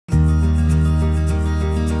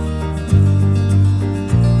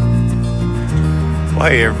Well,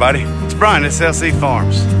 hey everybody, it's Brian, SLC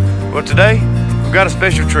Farms. Well, today we've got a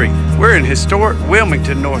special treat. We're in historic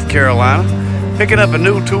Wilmington, North Carolina, picking up a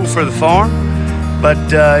new tool for the farm. But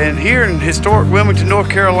here in historic Wilmington, North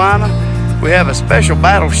Carolina, we have a special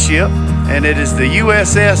battleship, and it is the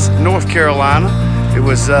USS North Carolina. It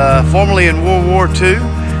was formerly in World War II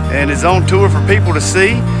and is on tour for people to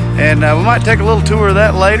see. And we might take a little tour of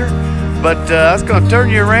that later. But I was going to turn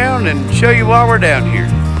you around and show you why we're down here.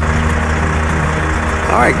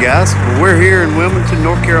 Alright guys, well, we're here in Wilmington,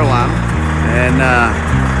 North Carolina, and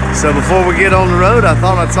so before we get on the road, I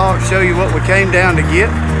thought I'd show you what we came down to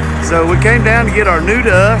get. So we came down to get our new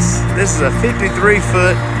to us. This is a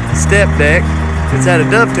 53-foot step deck. It's had a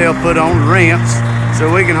dovetail put on the ramps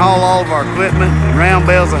so we can haul all of our equipment and round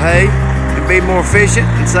bales of hay and be more efficient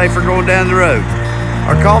and safer going down the road.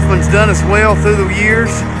 Our Kaufman's done us well through the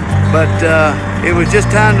years, but it was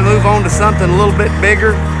just time to move on to something a little bit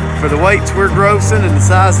bigger for the weights we're grossing and the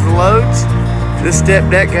size of the loads. This step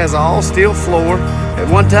deck has an all steel floor. At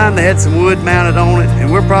one time they had some wood mounted on it,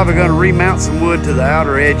 and we're probably going to remount some wood to the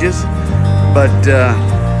outer edges. But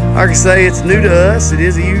like I say, it's new to us. It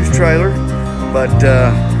is a used trailer, but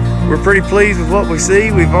we're pretty pleased with what we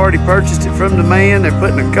see. We've already purchased it from the man. They're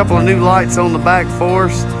putting a couple of new lights on the back for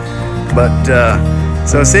us. But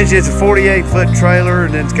so essentially it's a 48-foot trailer,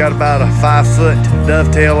 and then it's got about a 5-foot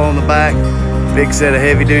dovetail on the back. Big set of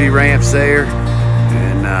heavy-duty ramps there,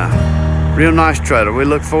 and real nice trailer. We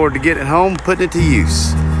look forward to getting it home, putting it to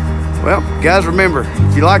use. Well, guys, remember,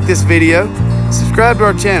 if you like this video, subscribe to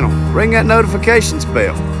our channel, ring that notifications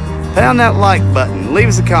bell, pound that like button, leave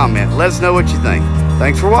us a comment, let us know what you think.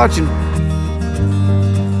 Thanks for watching.